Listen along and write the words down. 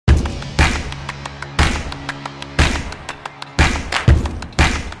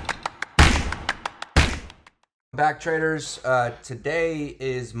back, traders. Today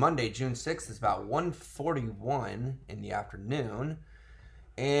is Monday, June 6th. It's about 1:41 in the afternoon.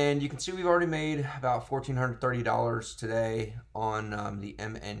 And you can see we've already made about $1,430 today on the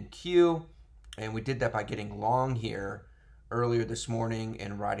MNQ. And we did that by getting long here earlier this morning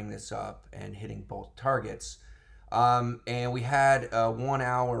and riding this up and hitting both targets. And we had a 1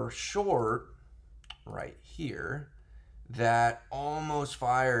 hour short right here that almost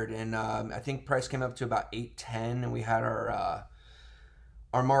fired, and I think price came up to about 810, and we had our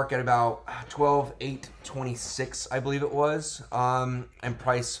mark at about 12,826, I believe it was, and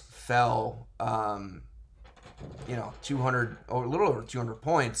price fell 200 or a little over 200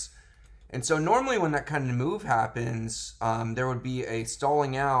 points. And so normally when that kind of move happens, there would be a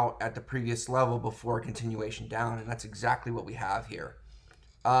stalling out at the previous level before a continuation down, and that's exactly what we have here.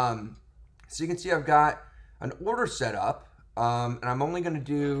 So you can see I've got an order set up, and I'm only going to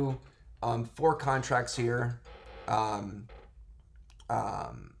do 4 contracts here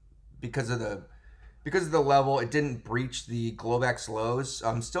because of the level. It didn't breach the globex lows.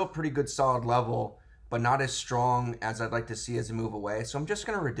 Still a pretty good solid level, but not as strong as I'd like to see as a move away. So I'm just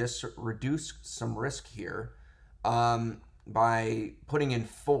going to reduce some risk here by putting in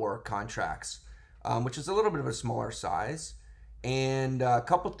 4 contracts, which is a little bit of a smaller size. And a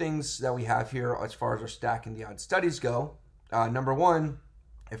couple things that we have here as far as our stacking the odds studies go. Number one,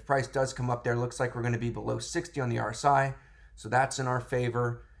 if price does come up there, looks like we're going to be below 60 on the RSI, so that's in our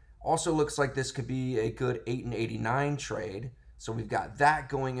favor. Also looks like this could be a good 8.89 trade, so we've got that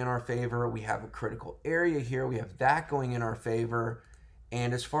going in our favor. We have a critical area here. We have that going in our favor.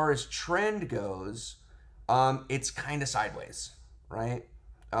 And as far as trend goes, it's kind of sideways, right?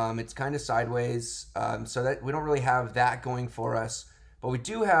 It's kind of sideways, so that we don't really have that going for us, but we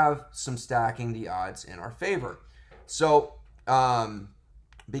do have some stacking the odds in our favor. So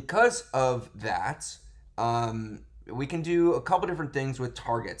because of that, we can do a couple different things with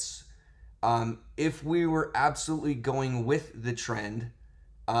targets. If we were absolutely going with the trend,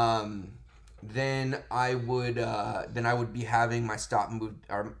 then I would be having my stop move,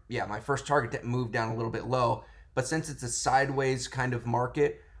 or my first target that moved down a little bit low. But since it's a sideways kind of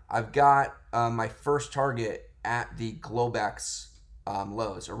market, I've got my first target at the globex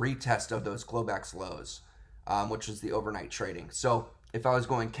lows, a retest of those globex lows, which is the overnight trading. So if I was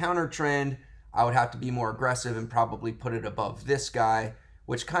going counter trend, I would have to be more aggressive and probably put it above this guy,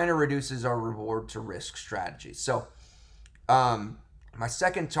 which kind of reduces our reward to risk strategy. So my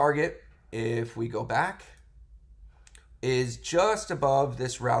second target, if we go back, is just above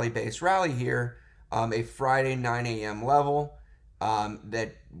this rally base rally here. A Friday 9 a.m. level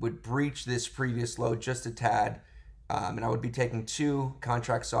that would breach this previous low just a tad. And I would be taking 2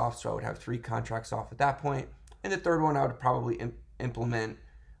 contracts off, so I would have 3 contracts off at that point. And the third one, I would probably implement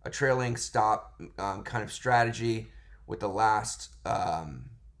a trailing stop kind of strategy with the last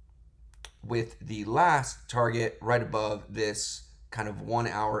target right above this kind of 1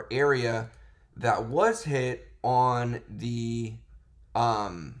 hour area that was hit on the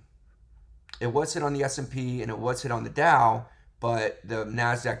it was hit on the S&P and it was hit on the Dow, but the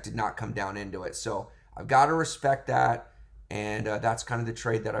NASDAQ did not come down into it. So I've got to respect that, and that's kind of the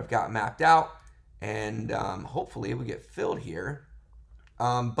trade that I've got mapped out, and hopefully we get filled here.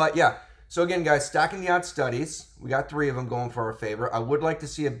 But yeah, so again, guys, stacking the odds studies, we got 3 of them going for our favor. I would like to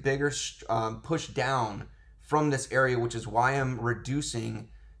see a bigger push down from this area, which is why I'm reducing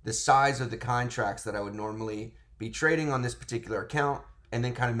the size of the contracts that I would normally be trading on this particular account, and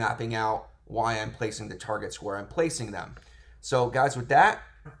then kind of mapping out why I'm placing the targets where I'm placing them. So guys, with that,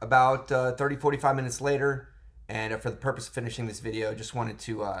 about 30-45 minutes later, and for the purpose of finishing this video, just wanted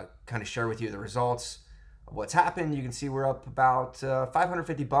to kind of share with you the results of what's happened. You can see we're up about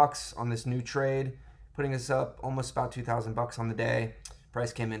 550 bucks on this new trade, putting us up almost about 2,000 bucks on the day.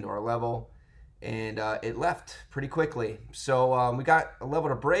 Price came into our level, and it left pretty quickly. So we got a level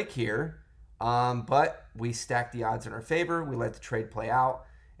to break here, but we stacked the odds in our favor. We let the trade play out,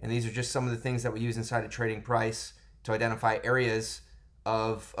 and these are just some of the things that we use inside of trading price to identify areas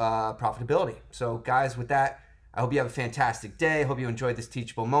of profitability. So guys, with that, I hope you have a fantastic day. I hope you enjoyed this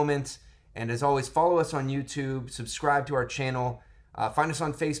teachable moment. And as always, follow us on YouTube, subscribe to our channel, find us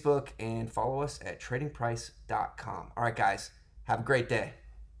on Facebook, and follow us at tradingprice.com. All right, guys, have a great day.